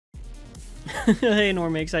Hey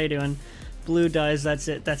Normix, how you doing? Blue dies, that's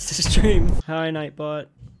it. That's the stream. Hi Nightbot.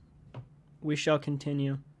 We shall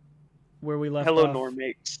continue where we left Hello, off.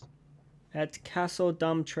 Normix. At Castle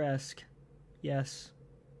Domtresk. Yes.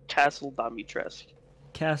 Castle Domitresk.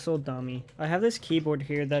 Castle Dummy. I have this keyboard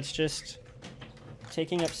here that's just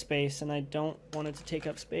taking up space, and I don't want it to take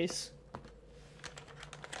up space.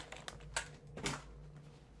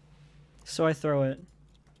 So I throw it.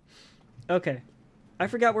 Okay. I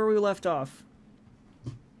forgot where we left off.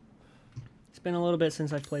 It's been a little bit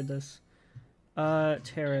since I've played this.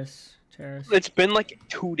 Terrace. It's been like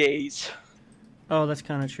 2 days. Oh, that's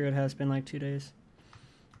kind of true. It has been like 2 days.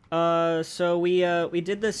 So we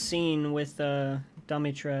did this scene with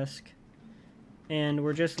Domitresk, and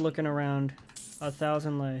we're just looking around.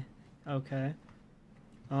 1,000 lei. Okay.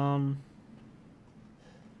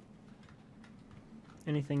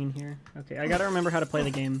 Anything in here? Okay, I gotta remember how to play the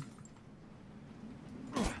game.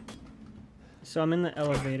 So I'm in the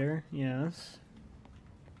elevator. Yes.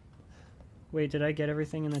 Wait, did I get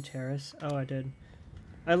everything in the terrace? Oh, I did.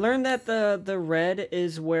 I learned that the red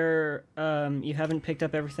is where you haven't picked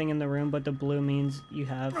up everything in the room, but the blue means you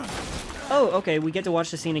have. Oh, okay, we get to watch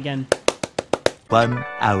the scene again. 1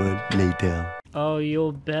 hour later. Oh,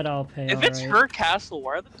 you'll bet I'll pay. If it's her castle,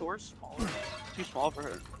 why are the doors smaller? It's too small for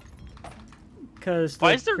her. Because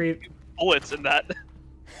why is there bullets in that?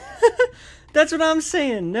 That's what I'm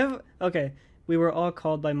saying. Never. Okay, we were all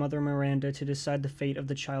called by Mother Miranda to decide the fate of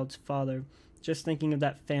the child's father. Just thinking of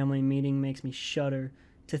that family meeting makes me shudder.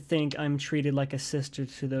 To think I'm treated like a sister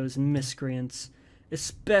to those miscreants.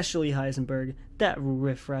 Especially Heisenberg. That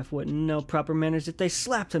riffraff wouldn't know proper manners if they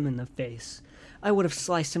slapped him in the face. I would have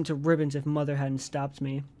sliced him to ribbons if Mother hadn't stopped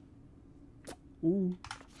me. Ooh.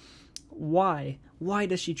 Why? Why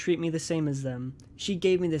does she treat me the same as them? She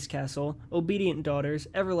gave me this castle, obedient daughters,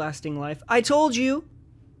 everlasting life. I told you!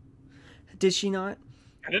 Did she not?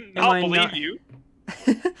 I did not believe you.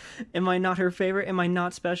 Am I not her favorite? Am I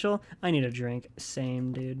not special? I need a drink.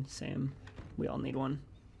 Same, dude. Same. We all need one.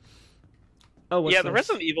 Oh, what's yeah, this? the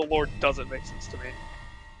Resident Evil lore doesn't make sense to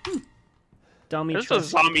me. Dummy. This is a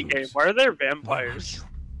zombie game. Why are there vampires?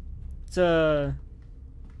 It's I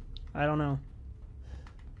don't know.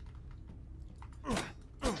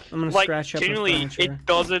 I'm gonna scratch up the furniture. It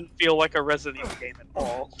doesn't feel like a Resident Evil game at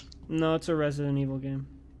all. No, it's a Resident Evil game.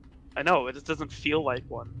 I know, it just doesn't feel like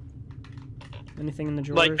one. Anything in the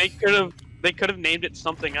drawers? Like they could have named it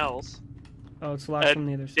something else. Oh, it's locked from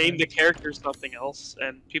the other side. Named the character something else,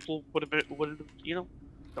 and people would have you know,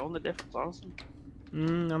 known the difference. Honestly.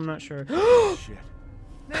 I'm not sure. Shit.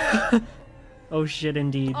 Oh shit,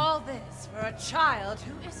 indeed. All this for a child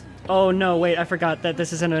who isn't. Oh no, wait, I forgot that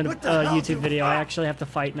this isn't a YouTube video. I actually have to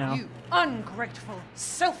fight now. You ungrateful,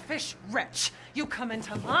 selfish wretch! You come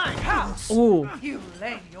into my house. Ooh. You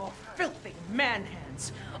lay your filthy man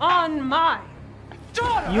hands on my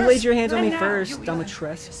daughter. You laid your hands on me first,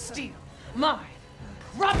 Domitresk. Steal my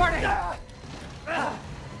property.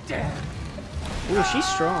 Damn. Ooh, she's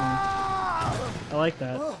strong. I like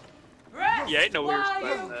that. Yeah, I know we were While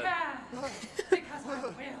expecting you that. can, because I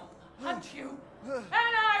will hunt you, and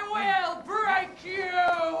I will break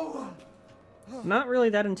you! Not really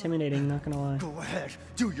that intimidating, not gonna lie. Go ahead,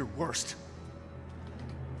 do your worst.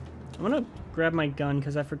 I'm gonna grab my gun,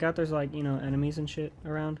 because I forgot there's, like, you know, enemies and shit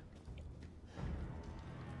around.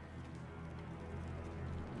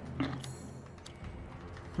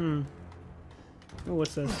 Oh,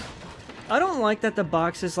 what's this? I don't like that the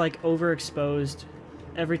box is, like, overexposed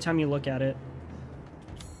every time you look at it.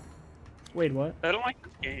 Wait, what? I don't like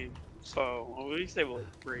this game, so at least they will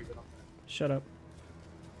brave it on that. Shut up.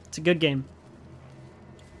 It's a good game.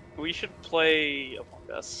 We should play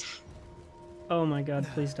Among Us. Oh my god,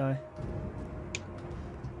 please die.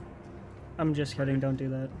 I'm just kidding, don't do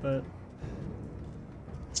that, but...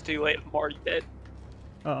 It's too late, I'm already dead.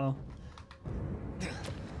 Uh-oh.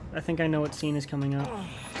 I think I know what scene is coming up.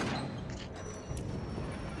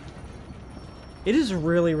 It is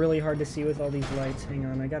really, really hard to see with all these lights. Hang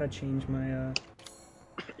on, I gotta change my,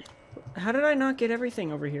 How did I not get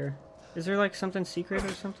everything over here? Is there, like, something secret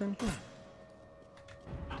or something?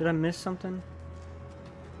 Did I miss something?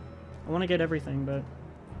 I want to get everything, but...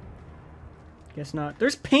 guess not.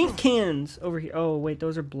 There's paint cans over here! Oh, wait,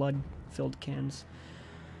 those are blood-filled cans.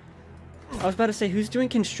 I was about to say, who's doing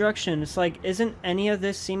construction? It's like, isn't any of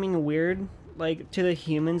this seeming weird? Like, to the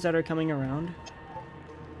humans that are coming around?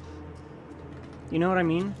 You know what I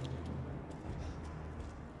mean?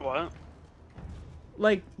 What?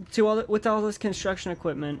 Like, to with all this construction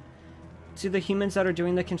equipment, to the humans that are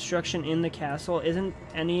doing the construction in the castle, isn't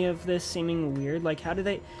any of this seeming weird? Like, how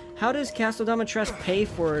does Castle Domitresk pay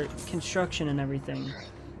for construction and everything?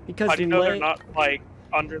 Because How do you know they're not, like,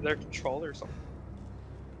 under their control or something?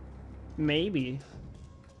 Maybe.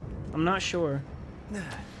 I'm not sure.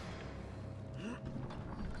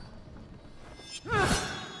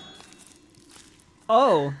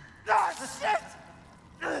 Oh.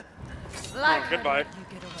 Like goodbye. You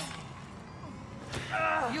get away.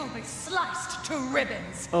 You'll be sliced to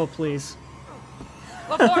ribbons Oh, please.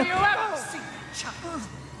 before you ever see the child.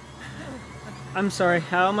 I'm sorry,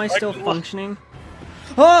 how am I still functioning?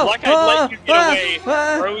 Oh! Like I'd let you get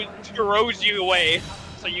away. Throws you away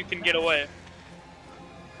so you can get away.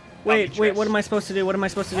 Wait, what am I supposed to do? What am I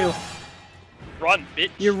supposed to do? Run, bitch.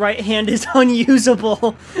 Your right hand is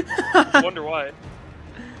unusable. I wonder why.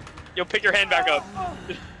 Yo, pick your hand back up.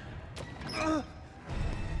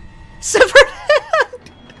 Severed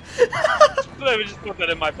hand! Let me just put that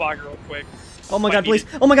in my pocket real quick. Oh my god, please.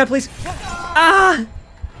 Oh my god, please. Ah!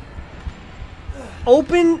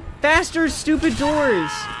 Open faster, stupid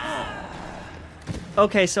doors.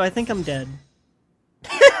 Okay, so I think I'm dead.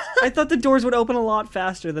 I thought the doors would open a lot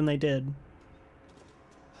faster than they did.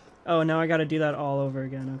 Oh, now I gotta do that all over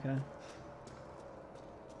again,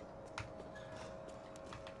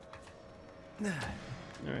 okay.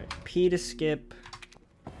 Alright, P to skip.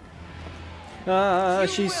 Ah,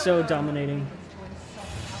 she's so dominating.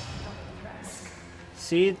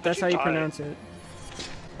 See, that's how you pronounce it.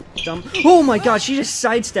 Dumb. Oh my god, she just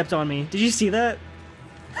sidestepped on me. Did you see that?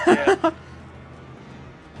 Yeah.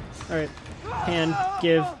 Alright, hand,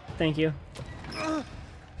 give, thank you.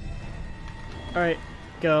 Alright,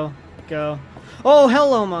 go, go. Oh,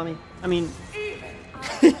 hello, mommy. I mean...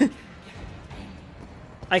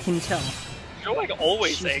 I can tell. You're like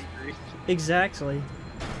always angry. Exactly.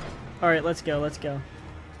 Alright, let's go, let's go.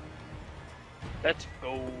 Let's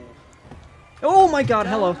go. Oh my god,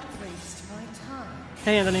 hello.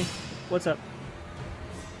 Hey, Anthony. What's up?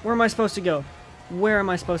 Where am I supposed to go? Where am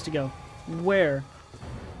I supposed to go? Where?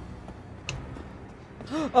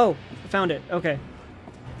 Oh, I found it. Okay.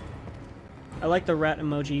 I like the rat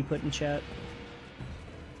emoji you put in chat.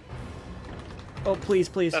 Oh, please,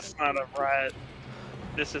 please. That's not a rat.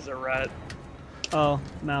 This is a rat. Oh,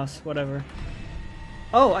 mouse, whatever.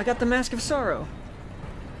 Oh, I got the Mask of Sorrow.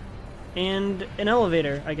 And an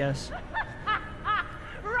elevator, I guess.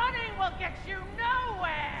 Running will get you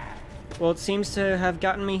nowhere. Well, it seems to have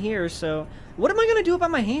gotten me here, so... What am I gonna do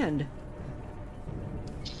about my hand?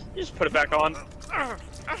 You just put it back on.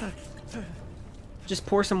 Just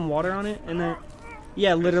pour some water on it, and then...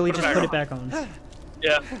 Yeah, literally just put it back on.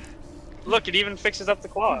 Yeah. Look, it even fixes up the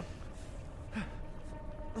claw.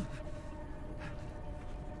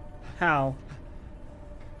 How?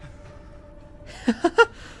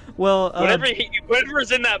 Well,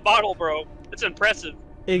 whatever's in that bottle, bro, it's impressive.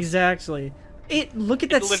 Exactly. Look at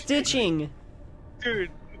that lifted. stitching! Dude,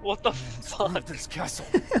 what the fuck? This castle.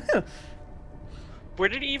 Where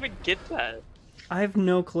did he even get that? I have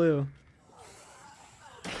no clue.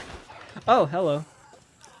 Oh, hello.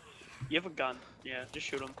 You have a gun. Yeah, just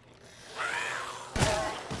shoot him.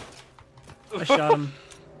 I shot him.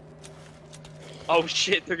 Oh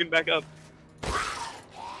shit, they're getting back up.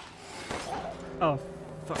 Oh,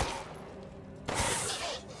 fuck.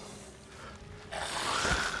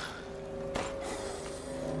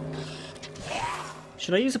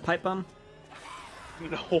 Should I use a pipe bomb?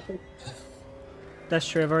 No. That's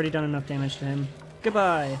true, I've already done enough damage to him.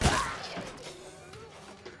 Goodbye!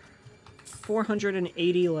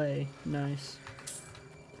 480 lay. Nice.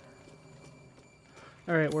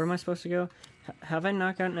 Alright, where am I supposed to go? Have I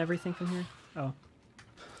not gotten everything from here? Oh.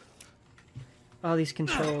 Oh, these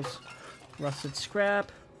controls. Rusted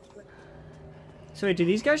scrap. So wait, do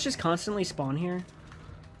these guys just constantly spawn here?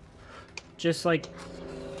 Just like...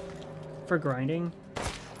 for grinding?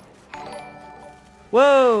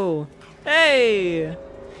 Whoa! Hey!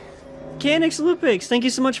 Canix Lupix, thank you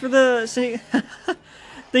so much for the...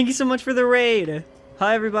 Thank you so much for the raid!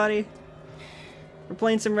 Hi everybody! We're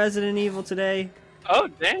playing some Resident Evil today. Oh,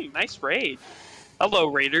 dang, nice raid. Hello,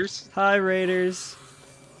 raiders. Hi raiders.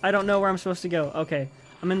 I don't know where I'm supposed to go. Okay,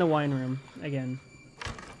 I'm in the wine room again.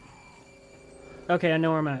 Okay, I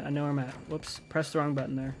know where I'm at. I know where I'm at. Whoops, pressed the wrong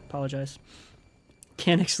button there. Apologize.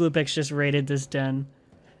 Canix Lupix just raided this den.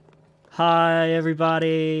 Hi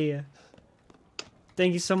everybody!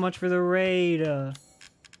 Thank you so much for the raid! Oh,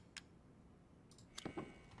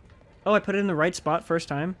 I put it in the right spot first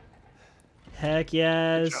time? Heck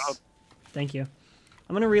yes! Good job. Thank you.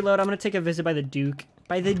 I'm gonna reload. I'm gonna take a visit by the Duke.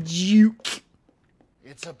 By the Duke!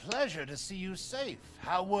 It's a pleasure to see you safe.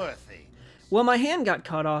 How worthy. Well, my hand got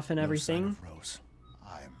cut off and everything.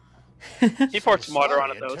 I'm He poured some water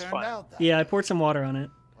on it, sorry though, it's turned fine. out that Yeah, I way. poured some water on it.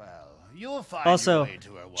 Well, You'll find Also, your way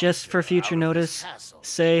to her once just for you're future out of notice, this castle.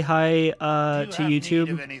 say hi Do you to have need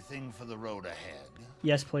YouTube. of anything for the road ahead?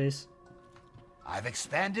 Yes, please. I've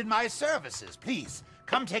expanded my services. Please,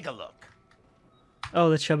 come take a look. Oh,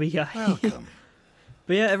 the chubby guy. Welcome.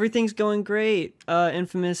 But yeah, everything's going great.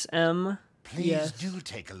 Infamous M. Please yes. do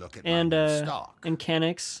take a look at And my new stock. and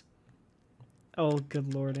Canix. Oh,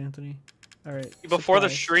 good lord, Anthony. All right. Before the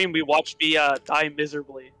supplies. stream, we watched me die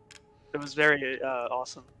miserably. It was very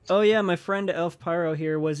awesome. Oh yeah, my friend Elf Pyro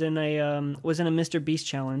here was in a Mr. Beast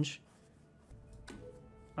challenge.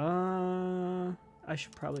 I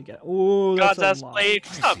should probably get. Oh, that's God's a lot. played.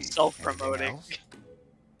 I Stop see. self-promoting. Anything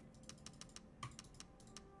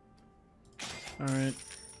else?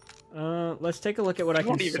 All right. Let's take a look at what I I can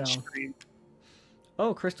won't even sell. stream.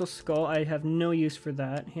 Oh, Crystal Skull. I have no use for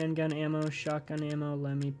that. Handgun ammo, shotgun ammo,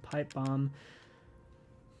 Lemmy, pipe bomb.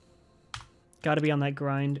 Gotta be on that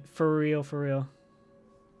grind. For real, for real.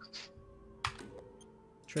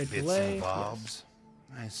 Trade Bits delay. and bobs.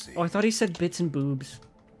 I see. Oh, I thought he said bits and boobs.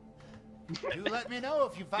 You let me know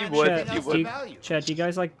if you find would, anything you else would. of value. Chat, do you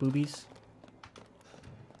guys like boobies?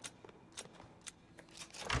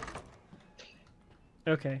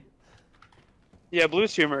 Okay. Yeah, blue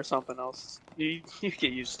streamer or something else. You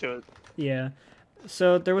get used to it. Yeah.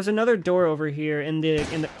 So there was another door over here in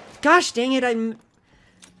the. Gosh dang it!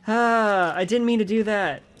 I didn't mean to do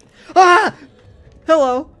that. Ah!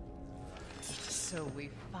 Hello. So we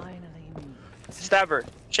finally meet. Stab her.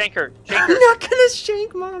 Shank her. Shank her. I'm not gonna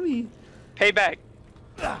shank mommy. Payback.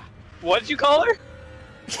 What did you call her?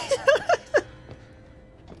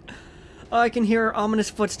 Oh, I can hear her ominous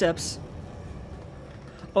footsteps.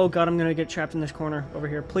 Oh god, I'm gonna get trapped in this corner over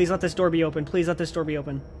here. Please let this door be open. Please let this door be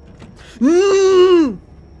open.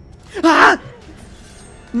 Ah!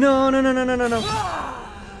 No, no, no, no, no, no, no.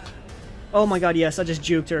 Oh my god, yes, I just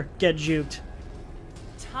juked her. Get juked.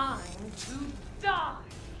 Time to die.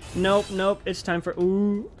 Nope, nope, it's time for...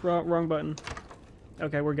 Ooh, wrong button.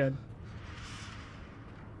 Okay, we're good.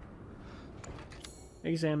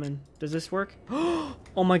 Examine. Does this work?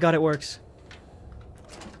 Oh my god, it works.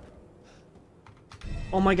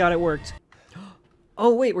 Oh my god, it worked.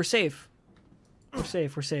 Oh wait, we're safe. We're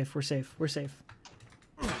safe, we're safe, we're safe, we're safe.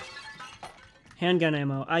 Handgun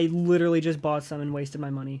ammo. I literally just bought some and wasted my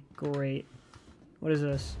money. Great. What is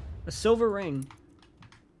this? A silver ring.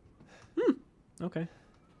 Okay.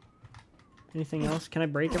 Anything else? Can I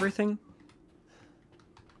break everything?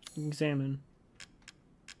 Examine.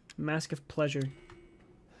 Mask of Pleasure.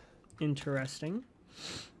 Interesting.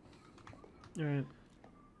 Alright.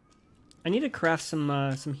 I need to craft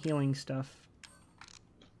some healing stuff.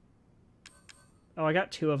 Oh, I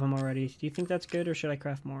got 2 of them already. Do you think that's good, or should I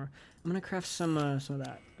craft more? I'm gonna craft some of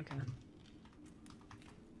that. Okay.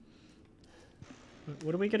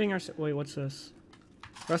 What are we getting wait, what's this?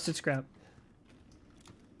 Rusted scrap.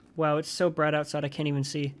 Wow, it's so bright outside I can't even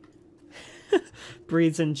see.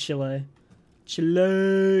 Breeds in Chile.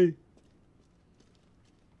 Chile!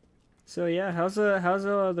 So yeah, how's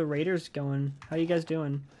the Raiders going? How you guys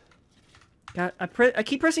doing? God, I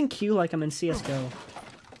keep pressing Q like I'm in CS:GO,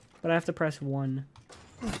 but I have to press 1.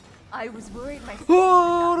 I was worried myself.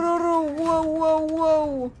 Whoa! Whoa! Whoa!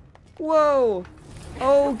 Whoa! Whoa!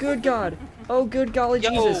 Oh, good God! Oh, good golly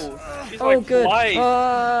Jesus! She's Oh, like good! flying.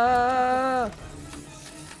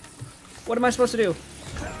 What am I supposed to do?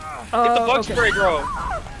 Get the bug okay. spray, bro.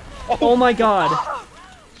 Oh my God!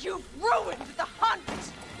 You've ruined the hunt.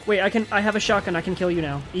 Wait, I have a shotgun. I can kill you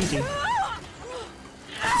now. Easy.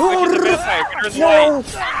 Like she's a vampire. Get her in the Whoa!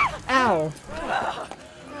 light. Ow!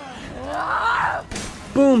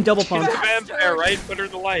 Boom! Double She's pump. a vampire, right? Put her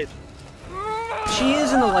in the light. She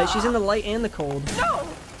is in the light. She's in the light and the cold. No,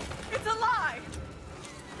 it's a lie.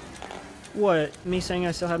 What? Me saying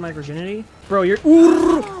I still had my virginity? Bro, you're...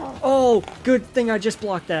 Ooh! Oh, good thing I just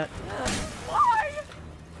blocked that. Why?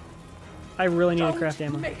 I really need to Don't craft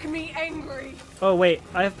ammo. make me angry. Oh, wait.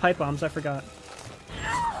 I have pipe bombs. I forgot.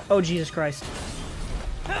 Oh, Jesus Christ.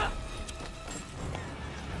 You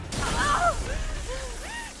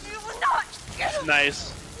will not get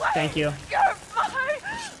Nice. Thank you.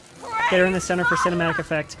 my Get her in the center for cinematic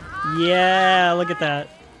effect. Yeah, look at that.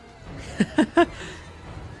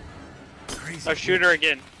 I'll shoot her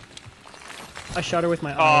again. I shot her with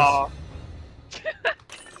my eyes. Aw.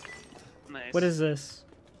 Nice. What is this?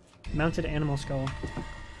 Mounted animal skull.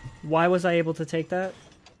 Why was I able to take that?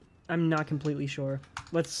 I'm not completely sure.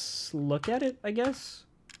 Let's look at it, I guess.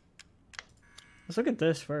 Let's look at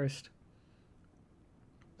this first.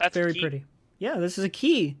 That's Very key. pretty. Yeah, this is a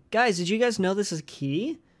key. Guys, did you guys know this is a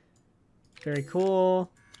key? Very cool.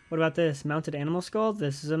 What about this? Mounted animal skull?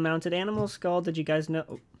 This is a mounted animal skull. Did you guys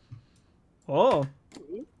know? Oh.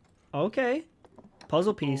 Okay.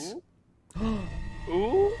 Puzzle piece.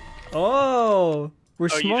 Ooh. Oh, we're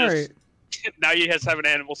smart. Now you just have an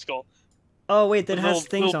animal skull. Oh wait, that With has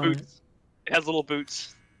things on it. boots. It has little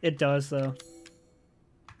boots. It does though.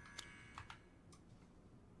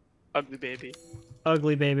 Ugly baby.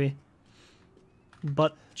 Ugly baby.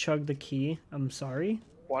 Butt chug the key. I'm sorry.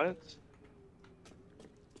 What?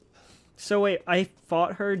 So wait, I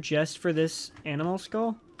fought her just for this animal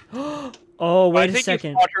skull? Oh, wait a second. I think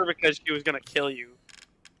you fought her because she was gonna kill you.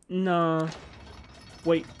 No.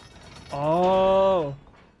 Wait. Oh.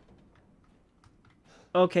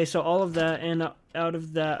 Okay, so all of that, and out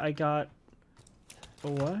of that I got...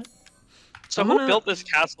 a what? So who built this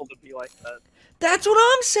castle to be like that? That's what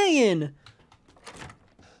I'm saying!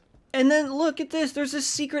 And then look at this, there's a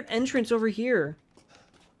secret entrance over here.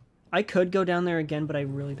 I could go down there again, but I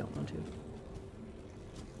really don't want to.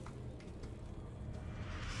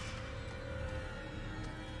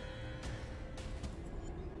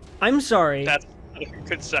 I'm sorry. That's not a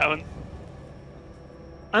good sound.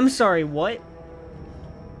 I'm sorry, what?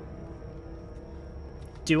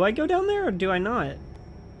 Do I go down there or do I not?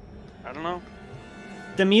 I don't know.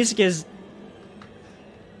 The music is...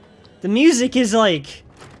 The music is like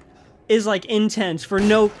intense for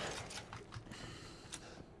no...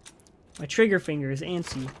 My trigger finger is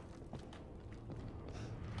antsy.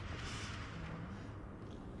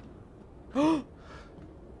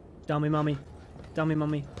 Dummy mommy. Dummy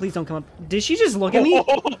mommy. Please don't come up. Did she just look at me?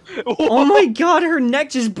 Oh my god, her neck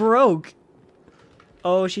just broke.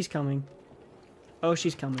 Oh, she's coming. Oh,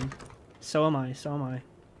 she's coming. So am I. So am I.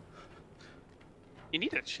 You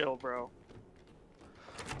need to chill, bro.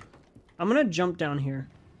 I'm gonna jump down here.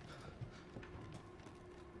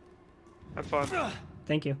 Have fun.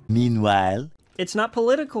 Thank you. Meanwhile, It's not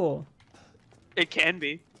political. It can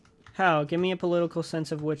be. How? Give me a political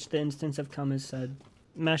sense of which the instance of cum is said.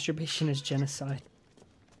 Masturbation is genocide.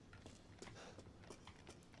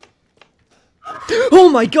 Oh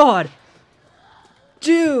my god!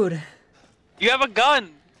 Dude! You have a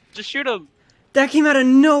gun! Just shoot him! That came out of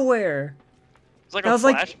nowhere! It's like That a was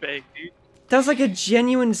like- flashbang, dude. That was like a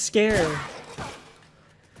genuine scare.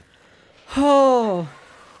 Oh.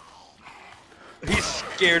 He's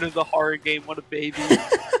scared of the horror game. What a baby.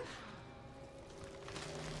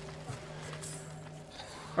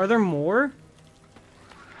 Are there more?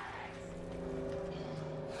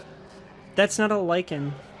 That's not a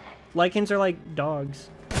lichen. Lichens are like dogs.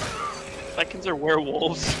 Lichens are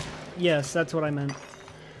werewolves. Yes, that's what I meant.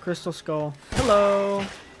 Crystal skull. Hello.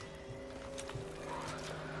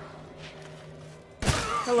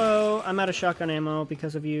 Hello. I'm out of shotgun ammo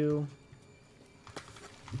because of you.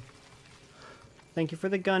 Thank you for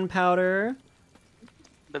the gunpowder.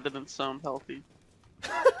 That didn't sound healthy.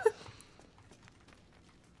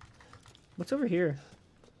 What's over here?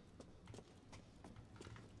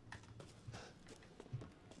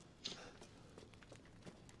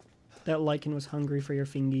 That lichen was hungry for your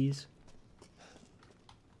fingies.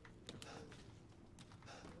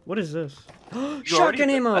 What is this? Shotgun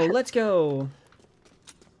ammo! Let's go!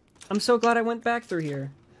 I'm so glad I went back through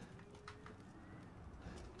here.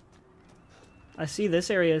 I see this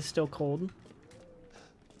area is still cold.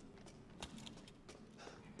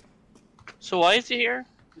 So why is he here?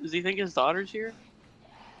 Does he think his daughter's here?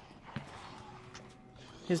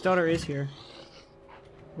 His daughter is here.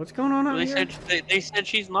 What's going on out here? They said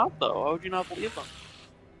she's not, though. How would you not believe them?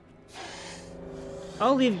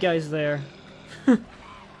 I'll leave you guys there. I'm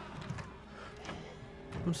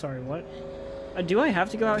sorry, what? Do I have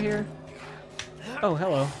to go out here? Oh,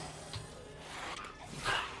 hello.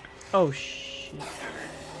 Oh, shit.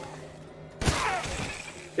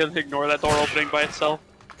 You have to ignore that door opening by itself.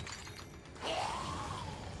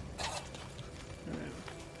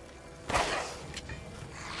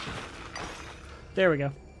 There we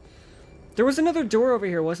go. There was another door over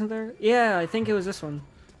here, wasn't there? Yeah, I think it was this one.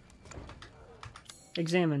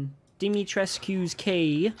 Examine. Dimitrescu's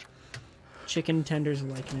K. Chicken tenders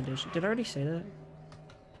lichen edition. Did I already say that?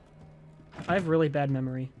 I have really bad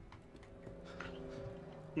memory.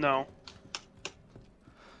 No.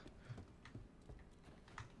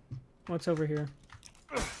 What's over here?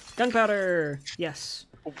 Gunpowder! Yes.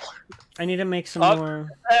 I need to make some more.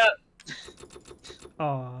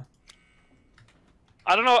 Aw.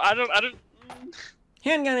 I don't know. I don't.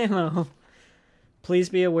 Handgun ammo! Please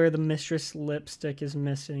be aware the mistress lipstick is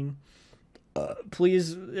missing.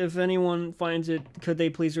 Please, if anyone finds it, could they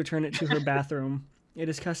please return it to her bathroom? It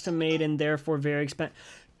is custom made and therefore very expensive.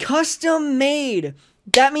 Custom made!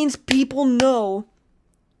 That means people know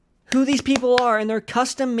who these people are and they're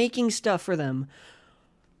custom making stuff for them.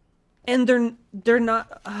 And they're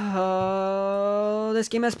not. Oh, this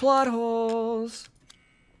game has plot holes.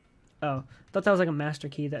 Oh, thought that was like a master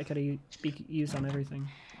key that could be used on everything.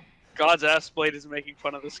 God's ass blade is making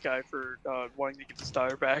fun of this guy for wanting to get his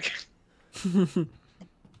tire back.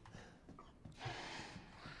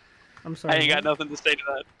 I'm sorry. I ain't got nothing to say to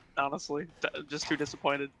that, honestly. Just too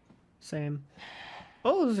disappointed. Same.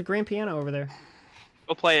 Oh, there's a grand piano over there.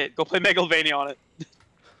 Go play it. Go play Megalovania on it.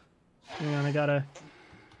 Hang on, I gotta.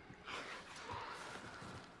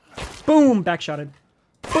 Boom! Backshotted.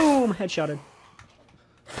 Boom! Headshotted.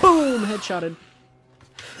 Boom! Headshotted.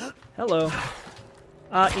 Hello.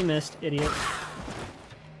 You missed, idiot.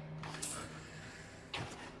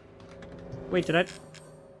 Wait, did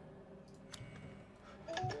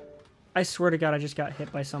I swear to God, I just got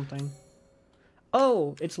hit by something.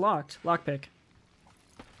 Oh, it's locked. Lockpick.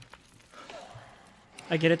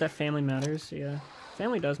 I get it that family matters. Yeah.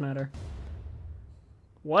 Family does matter.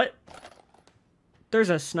 What? There's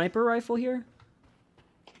a sniper rifle here?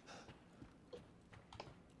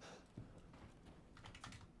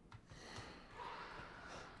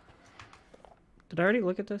 Did I already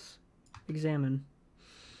look at this? Examine.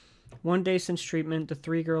 1 day since treatment, the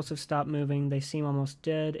 3 girls have stopped moving. They seem almost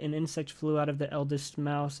dead. An insect flew out of the eldest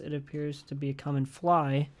mouse. It appears to be a common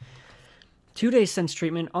fly. 2 days since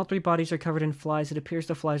treatment, all 3 bodies are covered in flies. It appears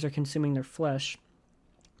the flies are consuming their flesh.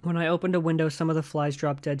 When I opened a window, some of the flies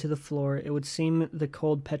dropped dead to the floor. It would seem the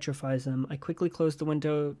cold petrifies them. I quickly closed the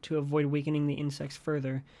window to avoid weakening the insects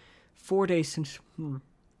further. 4 days since...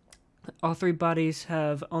 All 3 bodies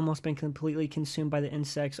have almost been completely consumed by the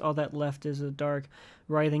insects. All that left is a dark,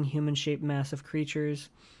 writhing, human-shaped mass of creatures.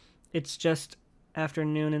 It's just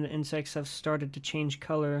afternoon and the insects have started to change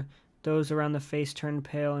color. Those around the face turn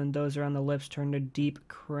pale and those around the lips turn to deep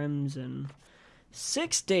crimson.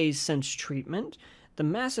 6 days since treatment. The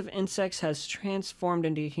mass of insects has transformed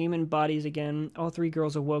into human bodies again. All 3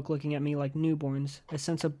 girls awoke looking at me like newborns. A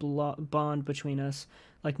sense of bond between us,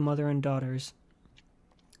 like mother and daughters.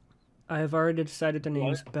 I have already decided their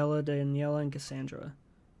names: Bella, Daniela, and Cassandra.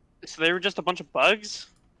 So they were just a bunch of bugs?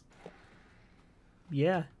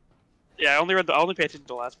 Yeah. Yeah, I only paid attention to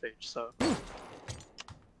the last page, so.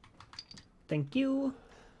 Thank you.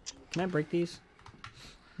 Can I break these?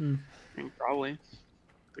 I mean, probably.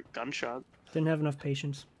 The gunshot. Didn't have enough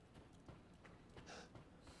patience.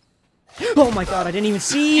 Oh my god, I didn't even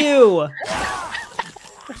see you!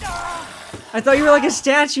 I thought you were like a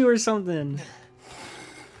statue or something.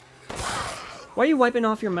 Why are you wiping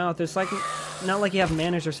off your mouth? It's like, not like you have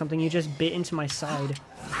manners or something. You just bit into my side.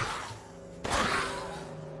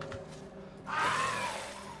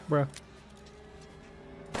 Bruh.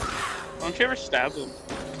 Why don't you ever stab them?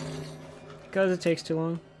 Because it takes too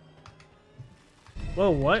long.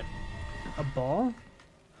 Whoa, what? A ball?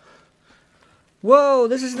 Whoa,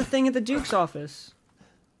 this is the thing at the Duke's office.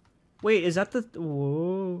 Wait, is that the...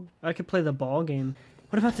 Whoa. I could play the ball game.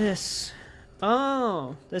 What about this?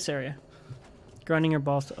 Oh, this area. Grinding your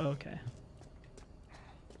balls to... Oh, okay.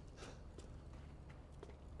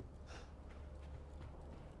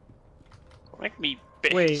 Make me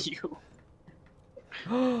beg Wait. you.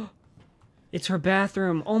 It's her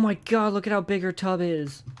bathroom. Oh my god, look at how big her tub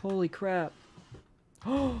is. Holy crap.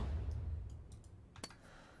 I'm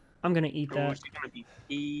gonna eat that. She's gonna be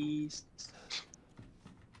east.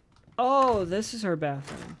 Oh, this is her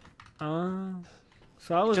bathroom.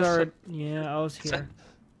 So I was Just already... Yeah, I was here.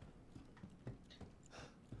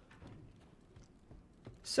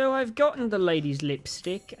 So I've gotten the lady's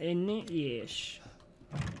lipstick, isn't it? Yes.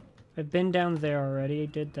 I've been down there already. I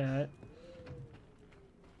did that.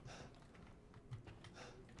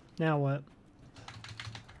 Now what?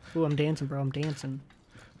 Ooh, I'm dancing, bro. I'm dancing.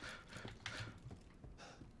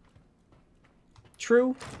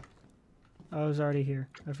 True. I was already here.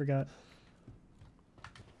 I forgot.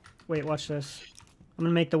 Wait, watch this. I'm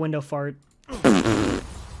gonna make the window fart.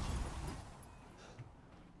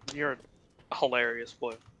 You're hilarious,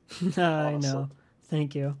 boy. I know.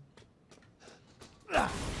 Thank you.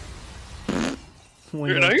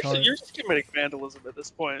 Window You're just committing vandalism at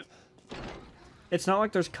this point. It's not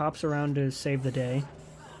like there's cops around to save the day.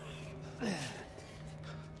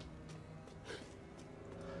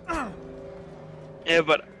 Yeah,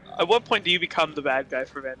 but at what point do you become the bad guy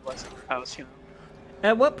for vandalizing your house, you know?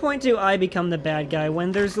 At what point do I become the bad guy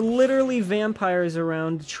when there's literally vampires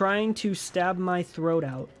around trying to stab my throat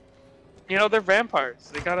out? You know, they're vampires.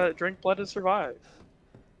 They gotta drink blood to survive.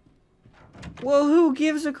 Well, who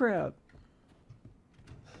gives a crap?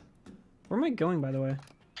 Where am I going, by the way?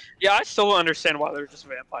 Yeah, I still don't understand why they're just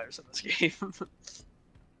vampires in this game.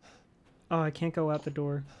 Oh, I can't go out the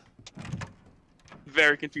door.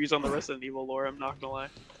 Very confused on the Resident Evil lore, I'm not gonna lie.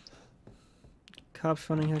 Cops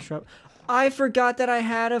funding his shop. I forgot that I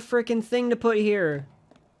had a freaking thing to put here.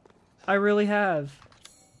 I really have.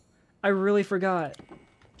 I really forgot.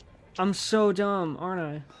 I'm so dumb,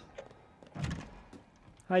 aren't I?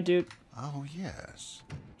 Hi, dude. Oh, yes.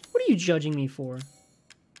 What are you judging me for?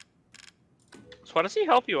 So why does he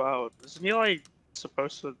help you out? Isn't he like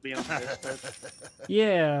supposed to be on the side?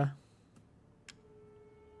 Yeah.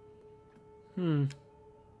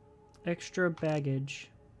 Extra baggage.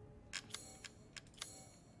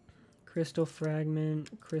 Crystal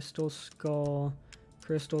fragment, crystal skull,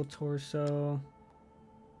 crystal torso.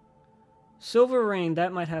 Silver ring,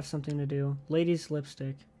 that might have something to do. Lady's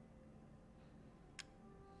lipstick.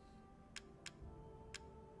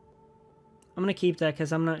 I'm gonna keep that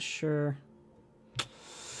because I'm not sure.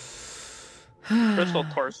 Crystal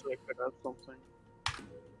torso could have something.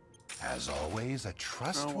 As always, a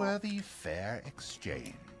trustworthy, fair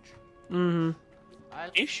exchange. Mm-hmm.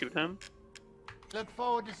 You shoot him. Look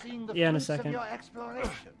forward to seeing the Yeah, in a fruits of second. your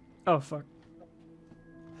exploration. Oh, fuck.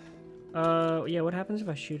 Yeah, what happens if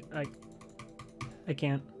I shoot? I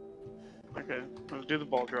can't. Okay, let's do the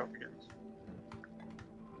ball drop again.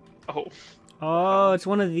 Oh. Oh, it's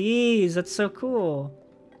one of these. That's so cool.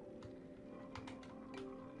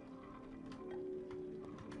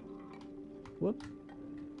 Whoop.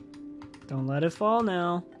 Don't let it fall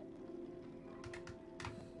now.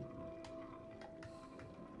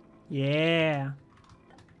 Yeah.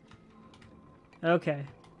 Okay.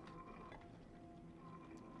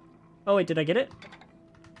 Oh, wait, did I get it?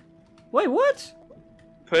 Wait, what?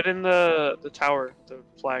 Put in the tower, the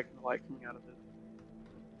flag and the light coming out of it.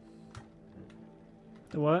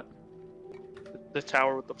 The what? The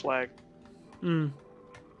tower with the flag. Mm.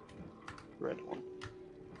 Red one.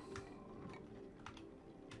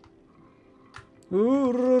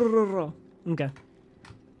 Ooh, okay.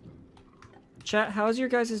 Chat, how's your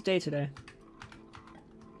guys' day today?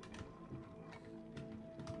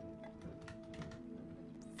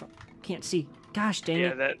 Fuck, can't see. Gosh dang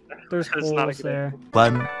Yeah, it. There's that's not a holes good there. idea.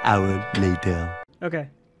 1 hour later. Okay,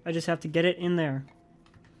 I just have to get it in there.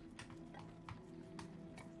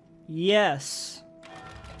 Yes.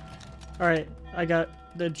 Alright, I got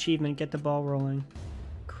the achievement. Get the ball rolling.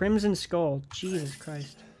 Crimson Skull. Jesus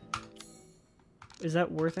Christ. Is that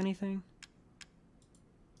worth anything?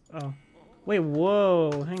 Oh. Wait,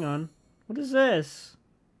 whoa. Hang on. What is this?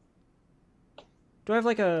 Do I have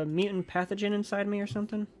like a mutant pathogen inside me or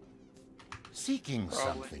something? Seeking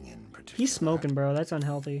Probably. something in particular. He's smoking, bro. That's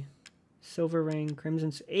unhealthy. Silver ring,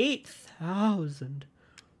 crimson... 8,000.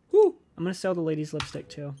 Woo! I'm gonna sell the lady's lipstick,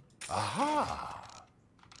 too. Aha!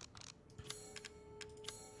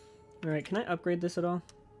 Alright, can I upgrade this at all?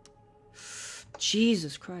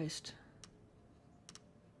 Jesus Christ.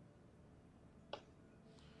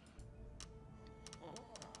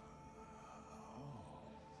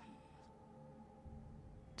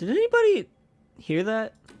 Did anybody hear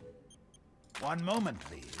that? One moment,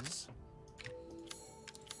 please.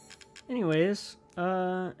 Anyways,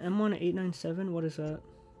 M1897, what is that?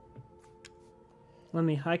 Let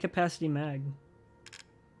me, high capacity mag.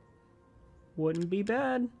 Wouldn't be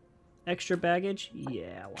bad. Extra baggage?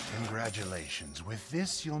 Yeah. Why not? Congratulations. With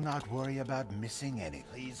this, you'll not worry about missing any.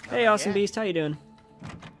 Please come Hey, Awesome again. Beast, how you doing?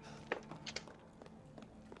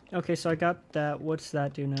 Okay, so I got that. What's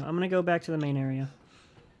that do now? I'm gonna go back to the main area.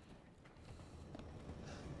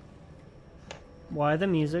 Why the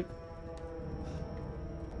music?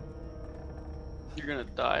 You're gonna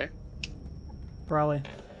die. Probably.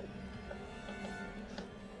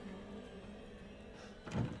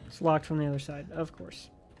 It's locked from the other side, of course.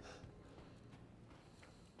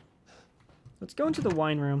 Let's go into the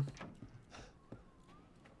wine room.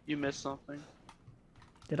 You missed something.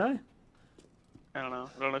 Did I? I don't know.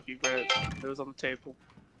 I don't know if you read it. It was on the table.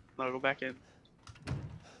 No, go back in.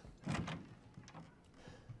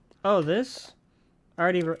 Oh, this? I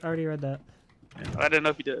already read that. Yeah, I didn't know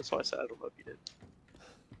if you did, so I said I don't know if you did.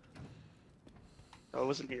 Oh, it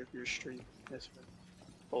wasn't here. Your stream. Yes, sir.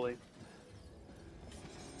 Fully.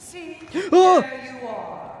 See, Oh! there you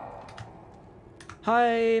are.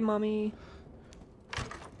 Hi, mommy.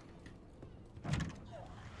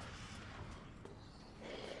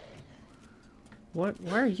 What?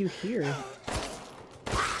 Why are you here?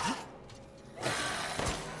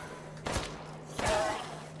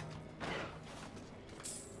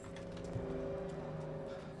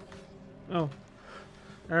 Oh.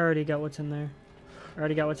 I already got what's in there. I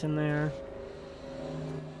already got what's in there.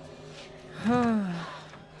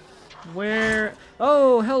 Where?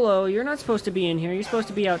 Oh, hello. You're not supposed to be in here. You're supposed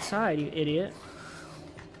to be outside, you idiot.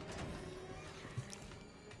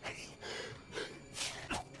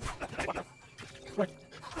 What?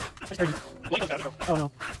 Oh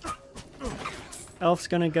no. Elf's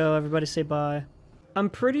gonna go. Everybody say bye. I'm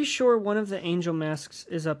pretty sure one of the angel masks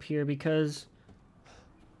is up here because...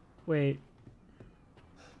 Wait.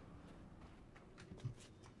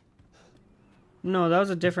 No, that was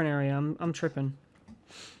a different area. I'm tripping.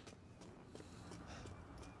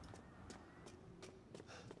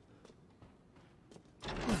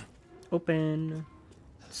 Open.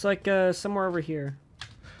 It's like somewhere over here.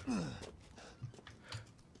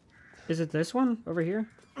 Is it this one over here?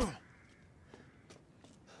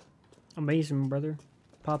 Amazing, brother.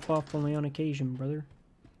 Pop off only on occasion, brother.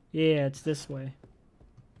 Yeah, it's this way.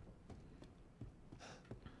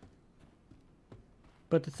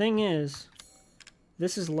 But the thing is,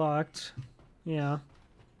 this is locked. Yeah.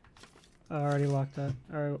 I already locked that.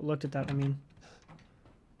 Or looked at that, I mean.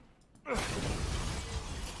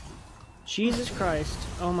 Jesus Christ.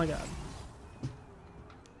 Oh my god.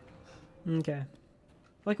 Okay.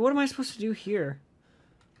 Like, what am I supposed to do here?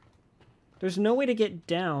 There's no way to get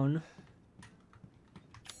down.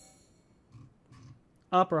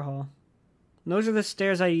 Opera Hall. Those are the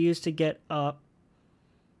stairs I used to get up.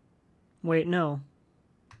 Wait, no.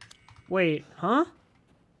 Wait, huh?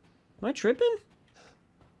 Am I tripping?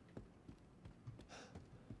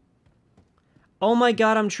 Oh my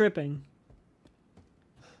god, I'm tripping.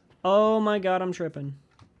 Oh my god, I'm tripping.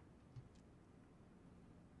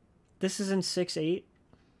 This is in 6-8?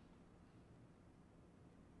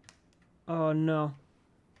 Oh no.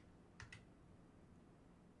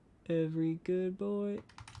 Every good boy.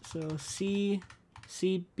 So C,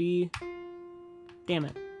 C, B. Damn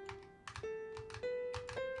it.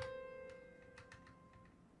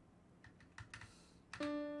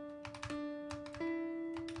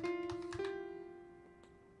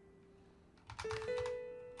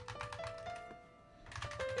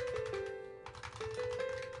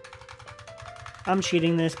 I'm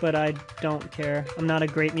cheating this, but I don't care. I'm not a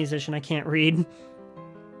great musician. I can't read.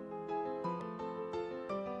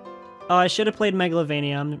 Oh, I should have played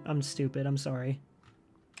Megalovania. I'm stupid. I'm sorry.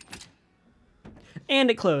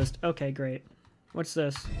 And it closed. Okay, great. What's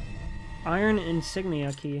this? Iron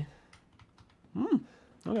insignia key.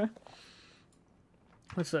 Okay.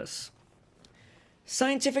 What's this?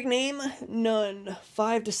 Scientific name? None.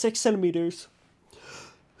 5 to 6 centimeters.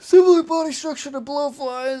 Similar body structure to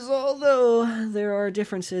blowflies, although there are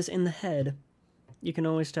differences in the head. You can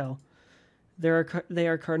always tell. They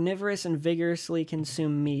are carnivorous and vigorously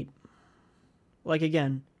consume meat. Like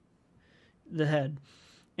again, the head.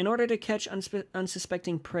 In order to catch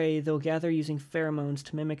unsuspecting prey, they'll gather using pheromones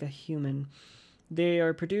to mimic a human. They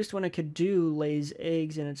are produced when a kudzu lays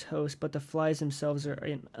eggs in its host, but the flies themselves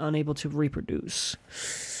are unable to reproduce.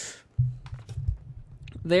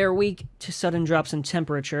 They are weak to sudden drops in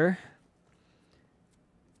temperature,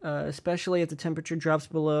 especially if the temperature drops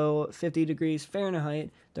below 50 degrees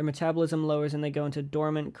Fahrenheit. Their metabolism lowers and they go into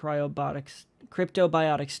dormant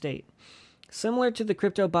cryptobiotic state. Similar to the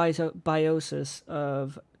cryptobiosis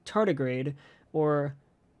of tardigrade or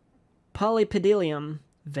Polypedilum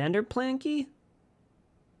vanderplanki?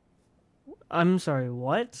 I'm sorry,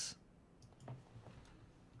 what?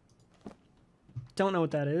 Don't know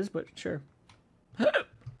what that is, but sure.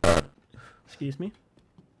 Excuse me.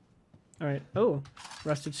 Alright. Oh,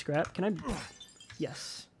 rusted scrap. Can I...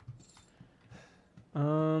 Yes.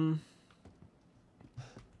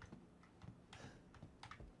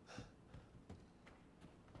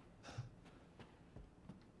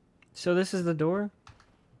 So this is the door?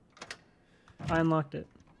 I unlocked it.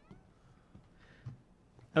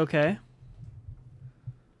 Okay.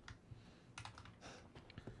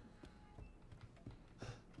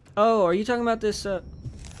 Oh, are you talking about this,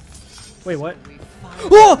 Wait, what?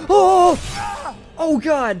 Oh! Oh! Oh,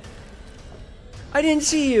 God! I didn't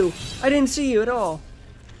see you! I didn't see you at all!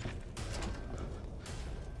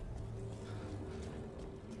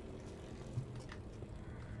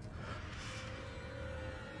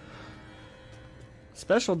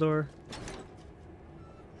 Special door?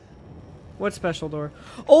 What special door?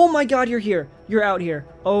 Oh my god, you're here! You're out here!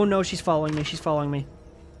 Oh no, she's following me, she's following me.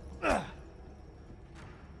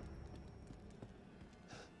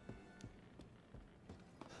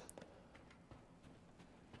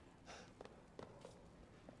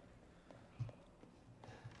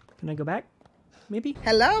 Can I go back? Maybe?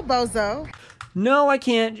 Hello, bozo. No, I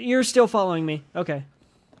can't. You're still following me. Okay.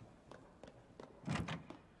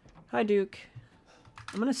 Hi, Duke.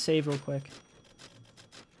 I'm gonna save real quick.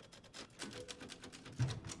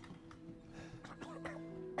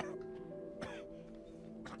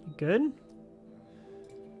 Good?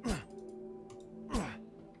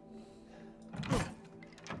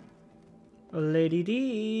 Lady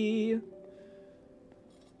D.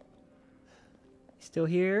 Still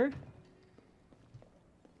here?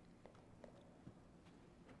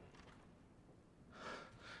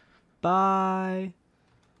 Bye.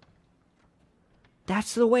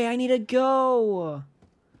 That's the way I need to go.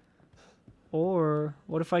 Or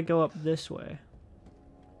what if I go up this way?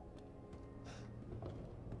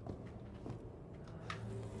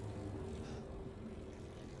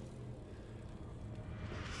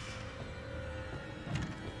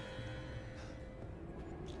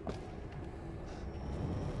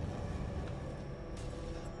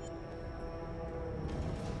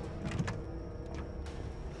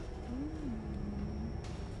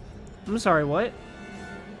 I'm sorry, what?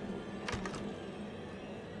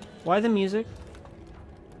 Why the music?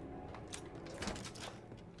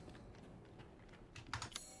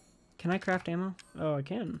 Can I craft ammo? Oh, I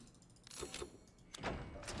can.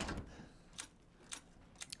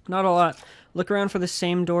 Not a lot. Look around for the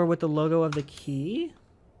same door with the logo of the key.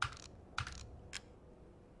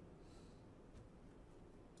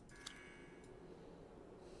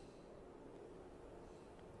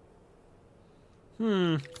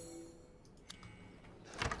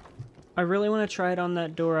 I really want to try it on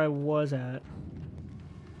that door I was at.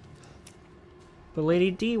 But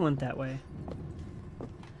Lady D went that way.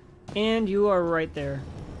 And you are right there.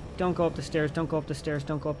 Don't go up the stairs, don't go up the stairs,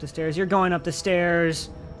 don't go up the stairs. You're going up the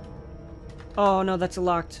stairs! Oh no, that's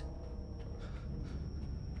locked.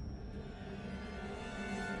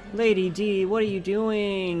 Lady D, what are you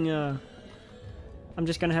doing? I'm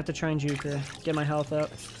just gonna have to try and juke her. Get my health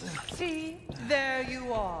up. See, there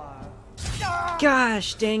you are.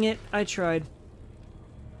 Gosh, dang it. I tried.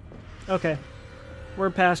 Okay. We're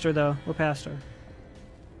past her, though. We're past her.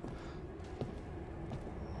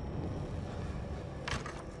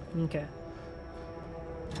 Okay.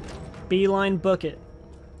 Beeline book it.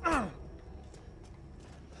 I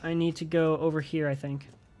need to go over here, I think.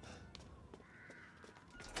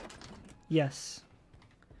 Yes.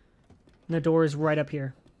 And the door is right up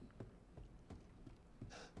here.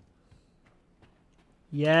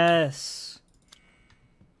 Yes.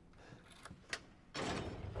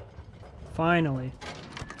 Finally.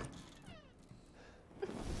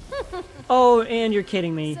 Oh, and you're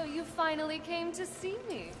kidding me. So you finally came to see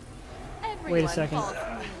me. Everyone Wait a second. falls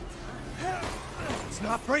for me. It's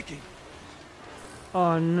not breaking.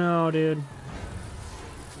 Oh no, dude.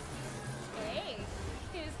 Hey,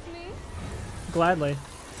 kiss me. Gladly.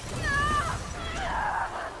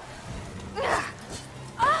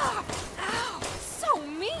 Ow, so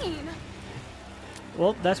mean.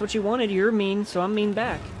 Well, that's what you wanted. You're mean, so I'm mean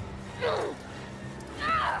back. You'll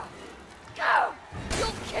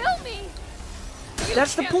kill me. You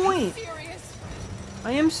That's the can't be point. serious.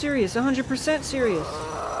 I am serious. 100% serious.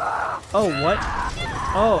 Oh, what?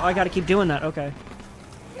 Oh, I gotta keep doing that. Okay.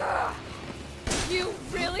 You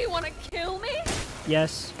really want to kill me?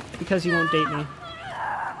 Yes, because you won't date me.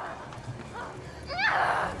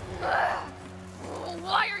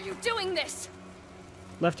 Why are you doing this?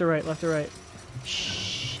 Left or right, left or right.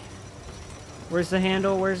 Shh. Where's the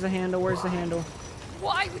handle? Where's the handle? Where's the handle?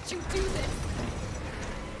 Why would you do this?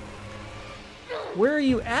 Where are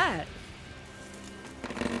you at?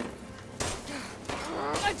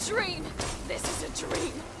 A dream. This is a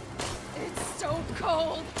dream. It's so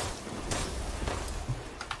cold.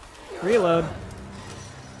 Reload.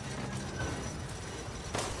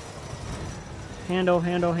 Handle,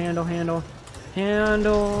 handle, handle, handle.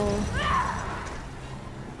 Handle.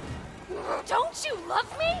 Don't you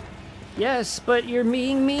love me? Yes, but you're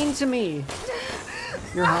being mean to me.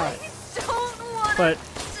 You're hot. I don't want But,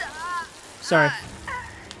 sorry.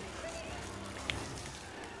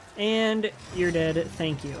 And you're dead.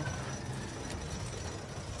 Thank you.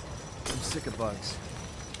 I'm sick of bugs.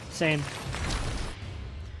 Same.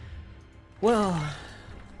 Well,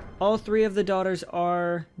 all three of the daughters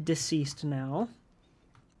are deceased now.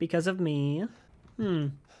 Because of me.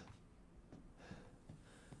 Ooh.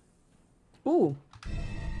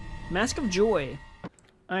 Mask of Joy.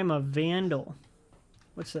 I'm a vandal.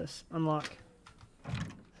 What's this? Unlock.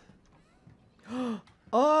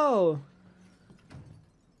 Oh!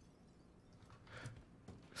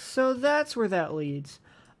 So that's where that leads.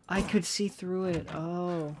 I could see through it.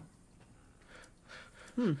 Oh.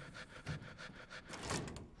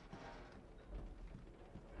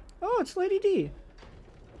 Oh, it's Lady D.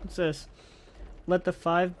 What's this? Let the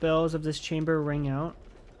 5 bells of this chamber ring out.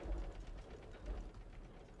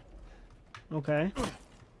 Okay.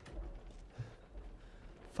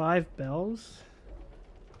 5 bells?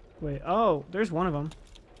 Wait, oh, there's one of them.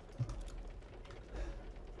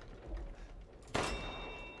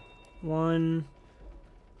 1.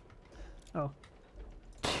 Oh.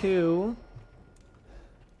 2.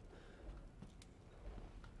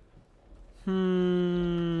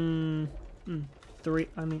 Three.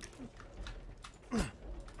 I mean,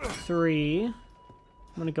 3. I'm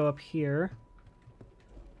gonna go up here.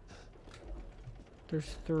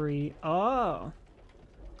 There's 3. Oh.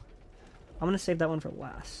 I'm gonna save that one for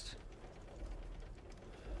last.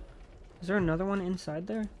 Is there another one inside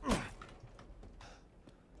there?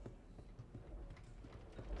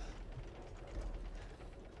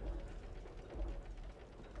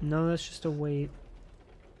 No, that's just a weight.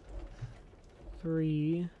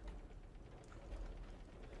 3.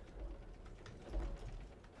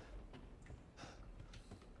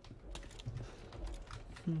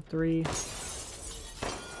 And 3.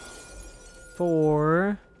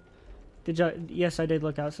 4. Did you? Yes, I did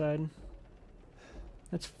look outside.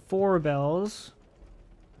 That's 4 bells.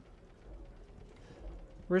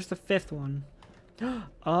 Where's the 5th one?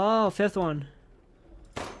 Oh, 5th one.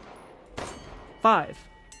 5.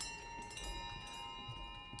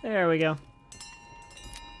 There we go.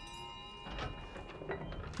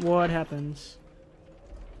 What happens?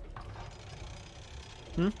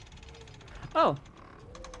 Oh!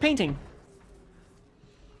 Painting!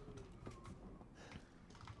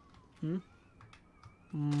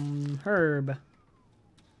 Herb.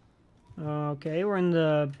 Okay, we're in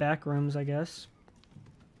the back rooms, I guess.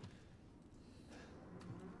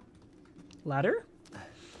 Ladder?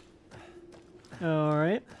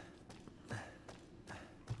 Alright.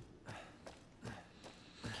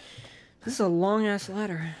 This is a long-ass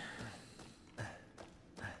ladder.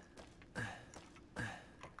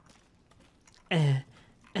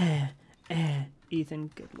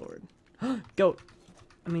 Ethan, good lord. Goat.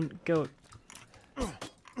 I mean, goat.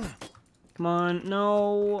 Come on,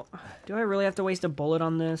 no. Do I really have to waste a bullet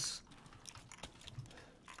on this?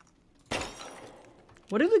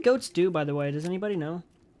 What do the goats do, by the way? Does anybody know?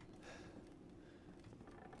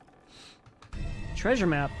 Treasure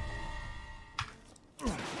map.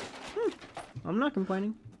 I'm not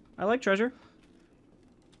complaining. I like treasure.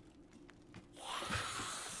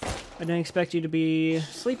 I didn't expect you to be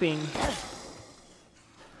sleeping.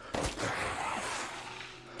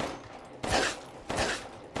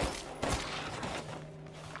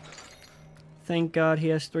 Thank God he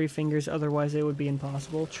has 3 fingers, otherwise it would be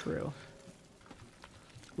impossible. True.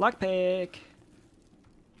 Lockpick!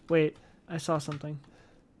 Wait, I saw something.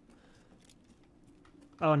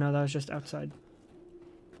 Oh no, that was just outside.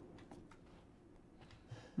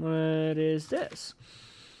 What is this?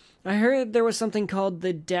 I heard there was something called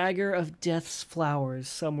the Dagger of Death's Flowers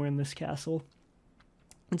somewhere in this castle.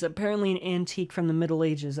 It's apparently an antique from the Middle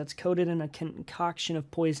Ages that's coated in a concoction of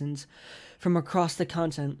poisons from across the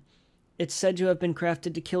continent. It's said to have been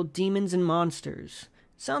crafted to kill demons and monsters.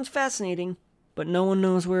 Sounds fascinating, but no one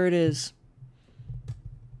knows where it is.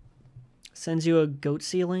 Sends you a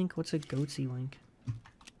goatsy link? What's a goatsy link?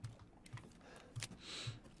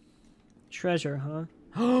 Treasure, huh?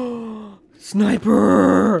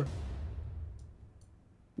 Sniper!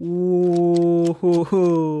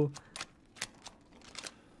 Ooh.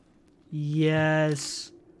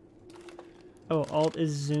 Yes. Oh, Alt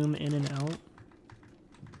is zoom in and out.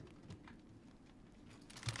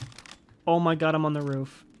 Oh my god, I'm on the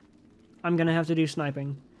roof. I'm gonna have to do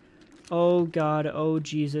sniping. Oh god, oh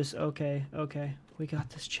Jesus. Okay, okay. We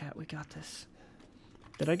got this, chat. We got this.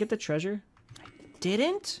 Did I get the treasure? I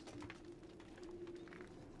didn't?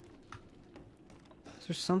 Is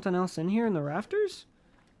there something else in here in the rafters?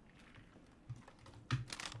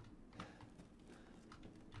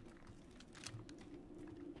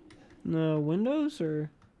 No windows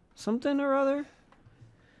or something or other?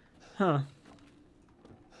 Huh.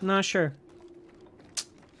 Not sure.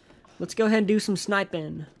 Let's go ahead and do some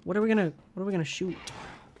sniping. What are we gonna shoot?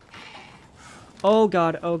 Oh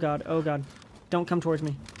god, oh god, oh god. Don't come towards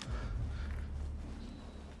me.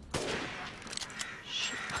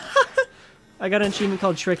 I got an achievement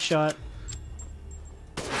called Trick Shot.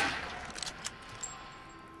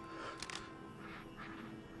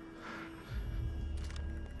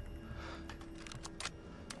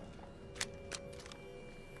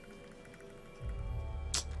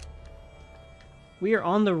 We are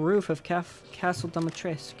on the roof of Castle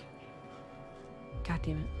Dimitrescu. God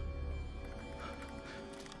damn it.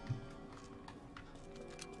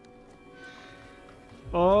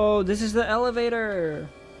 Oh, this is the elevator.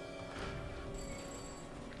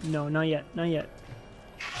 No, not yet. Not yet.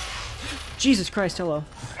 Jesus Christ, hello.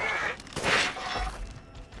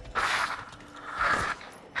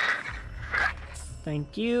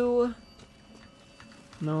 Thank you.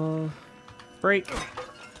 No. Break.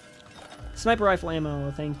 Sniper rifle ammo,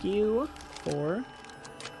 thank you. 4.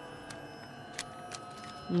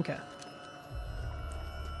 Okay.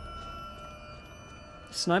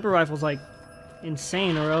 Sniper rifle's like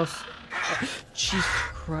insane, or else. Jesus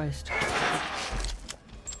Christ.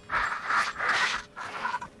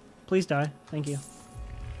 Please die. Thank you.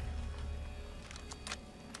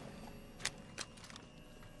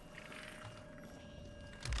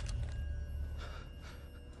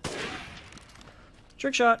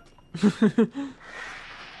 Trick shot.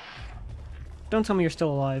 Don't tell me you're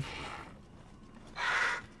still alive.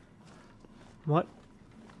 What?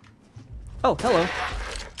 Oh, hello.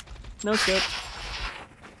 No scope.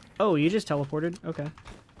 Oh, you just teleported? Okay.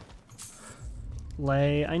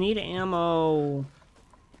 Lay. I need ammo.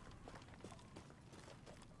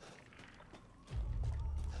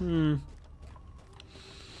 Why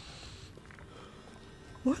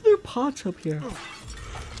are there pots up here?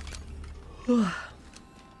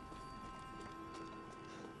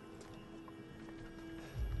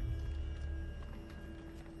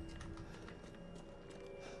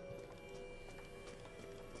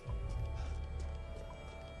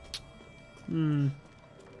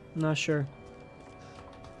 Not sure.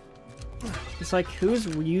 It's like, who's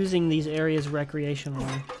using these areas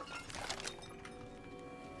recreationally?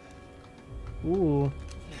 Ooh.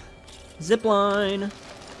 Zipline!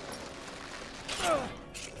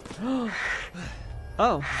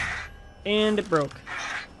 Oh. And it broke.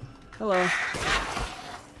 Hello.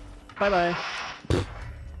 Bye-bye.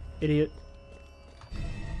 Idiot.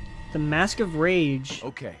 The Mask of Rage.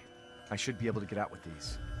 Okay, I should be able to get out with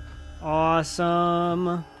these.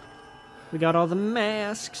 Awesome. We got all the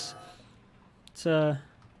masks. It's a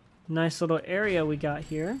nice little area we got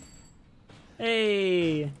here.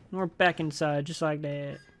 Hey, and we're back inside just like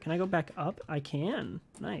that. Can I go back up? I can.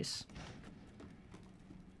 Nice.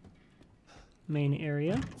 Main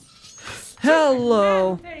area.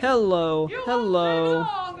 Hello. Hello.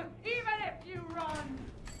 Hello. Even if you run.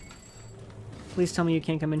 Please tell me you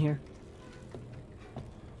can't come in here.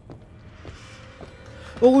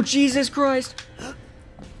 Oh, Jesus Christ!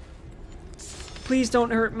 Please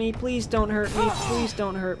don't hurt me. Please don't hurt me. Please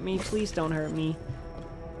don't hurt me. Please don't hurt me.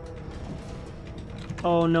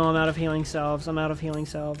 Oh no, I'm out of healing salves. I'm out of healing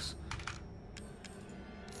salves.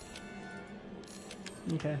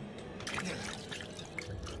 Okay.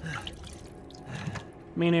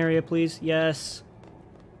 Main area, please. Yes.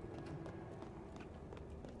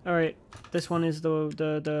 Alright. This one is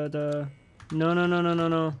the...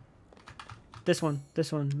 No. This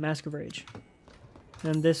one, Mask of Rage.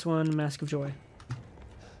 And this one, Mask of Joy.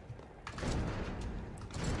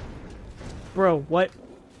 Bro, what?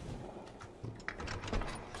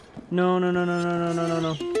 No. No,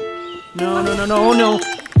 oh no.